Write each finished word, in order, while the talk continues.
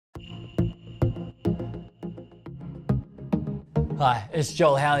Hi, it's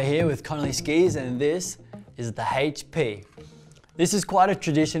Joel Howley here with Connelly skis, and this is the HP. This is quite a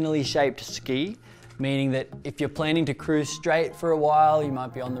traditionally shaped ski, meaning that if you're planning to cruise straight for a while, you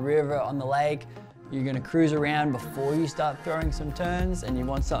might be on the river, on the lake, you're gonna cruise around before you start throwing some turns, and you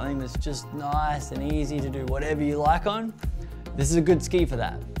want something that's just nice and easy to do whatever you like on. This is a good ski for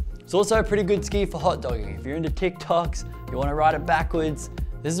that. It's also a pretty good ski for hot dogging. If you're into TikToks, you wanna ride it backwards,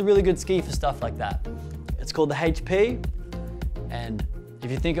 this is a really good ski for stuff like that. It's called the HP, and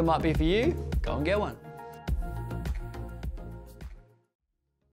if you think it might be for you, go and get one.